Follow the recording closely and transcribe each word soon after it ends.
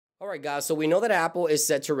Alright guys, so we know that Apple is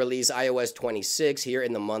set to release iOS 26 here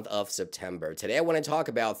in the month of September. Today I want to talk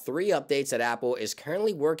about 3 updates that Apple is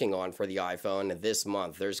currently working on for the iPhone this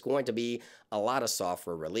month. There's going to be a lot of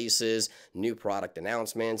software releases, new product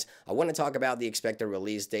announcements. I want to talk about the expected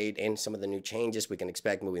release date and some of the new changes we can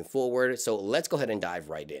expect moving forward. So let's go ahead and dive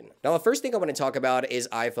right in. Now the first thing I want to talk about is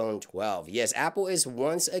iPhone 12. Yes, Apple is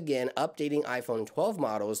once again updating iPhone 12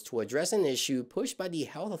 models to address an issue pushed by the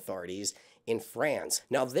health authorities in France.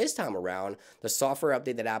 Now this time around, the software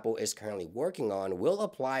update that Apple is currently working on will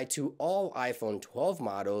apply to all iPhone 12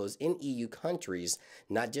 models in EU countries,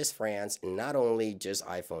 not just France, not only just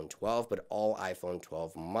iPhone 12, but all iPhone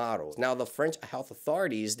 12 models. Now the French health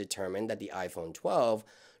authorities determined that the iPhone 12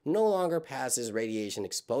 no longer passes radiation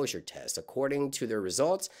exposure tests. According to their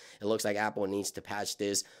results, it looks like Apple needs to patch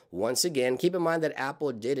this once again. Keep in mind that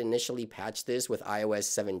Apple did initially patch this with iOS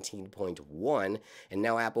 17.1, and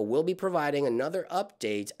now Apple will be providing another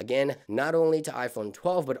update, again, not only to iPhone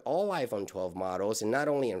 12, but all iPhone 12 models, and not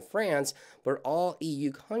only in France, but all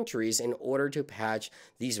EU countries in order to patch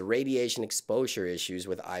these radiation exposure issues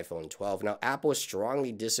with iPhone 12. Now, Apple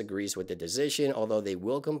strongly disagrees with the decision, although they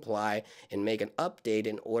will comply and make an update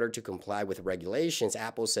in order to comply with regulations.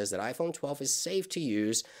 Apple says that iPhone 12 is safe to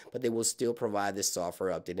use, but they will still provide this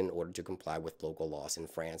software update in order to comply with local laws in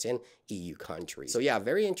France and EU countries. So yeah,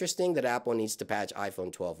 very interesting that Apple needs to patch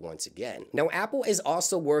iPhone 12 once again. Now, Apple is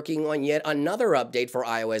also working on yet another update for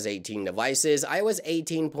iOS 18 devices, iOS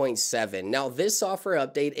 18.7. Now, this software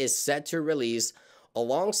update is set to release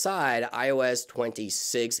alongside iOS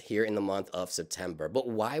 26 here in the month of September. But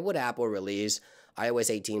why would Apple release iOS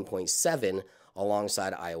 18.7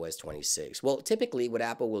 alongside iOS 26? Well, typically what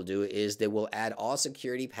Apple will do is they will add all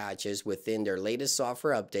security patches within their latest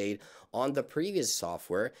software update on the previous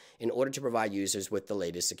software in order to provide users with the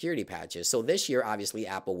latest security patches. So this year, obviously,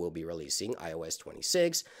 Apple will be releasing iOS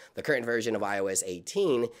 26. The current version of iOS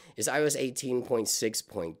 18 is iOS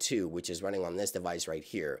 18.6.2, which is running on this device right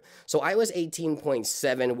here. So iOS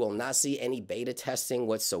 18.7 will not see any beta testing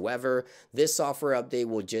whatsoever. This software update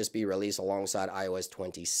will just be released alongside iOS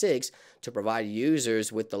 26 to provide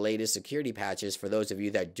users with the latest security patches. For those of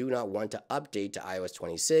you that do not want to update to iOS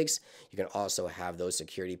 26, you can also have those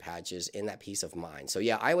security patches in that peace of mind. So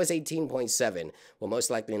yeah, iOS 18.7 will most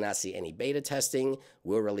likely not see any beta testing,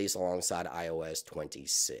 will release alongside iOS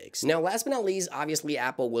 26. Now, last but not least, obviously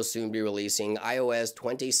Apple will soon be releasing iOS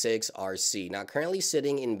 26 RC. Now, currently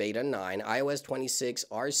sitting in beta 9, iOS 26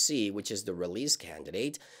 RC, which is the release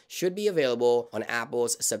candidate, should be available on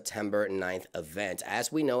Apple's September 9th event.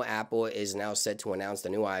 As we know, Apple is now set to announce the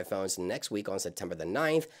new iPhones next week on September the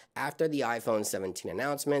 9th. After the iPhone 17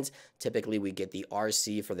 announcement, typically we get the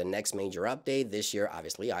RC for the next major update. This year,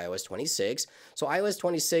 obviously, iOS 26. So iOS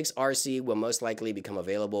 26 RC will most likely become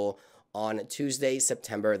available on Tuesday,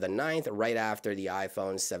 September the 9th, right after the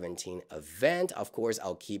iPhone 17 event. Of course,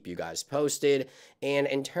 I'll keep you guys posted. And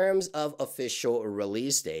in terms of official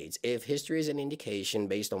release dates, if history is an indication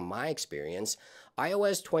based on my experience,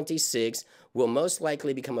 iOS 26 will most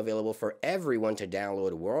likely become available for everyone to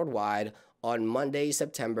download worldwide on Monday,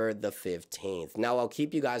 September the 15th. Now, I'll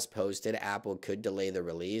keep you guys posted. Apple could delay the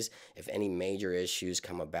release if any major issues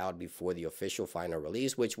come about before the official final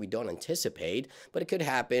release, which we don't anticipate, but it could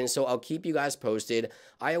happen. So I'll keep you guys posted.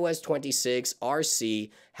 iOS 26 RC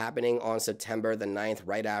happening on September the 9th,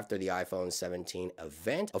 right after the iPhone 17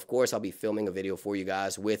 event. Of course, I'll be filming a video for you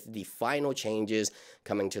guys with the final changes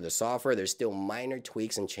coming to the software. There's still minor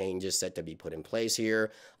tweaks and changes set to be put in place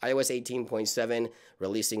here. iOS 18.7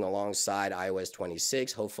 releasing alongside iOS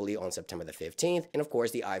 26, hopefully on September the 15th. And of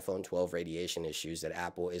course, the iPhone 12 radiation issues that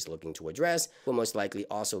Apple is looking to address will most likely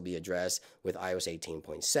also be addressed with iOS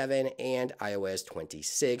 18.7 and iOS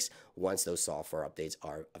 26 once those software updates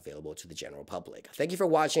are available to the general public. Thank you for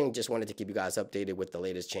watching. Just wanted to keep you guys updated with the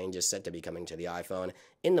latest changes set to be coming to the iPhone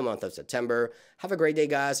in the month of September. Have a great day,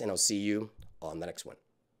 guys, and I'll see you on the next one.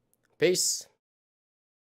 Peace.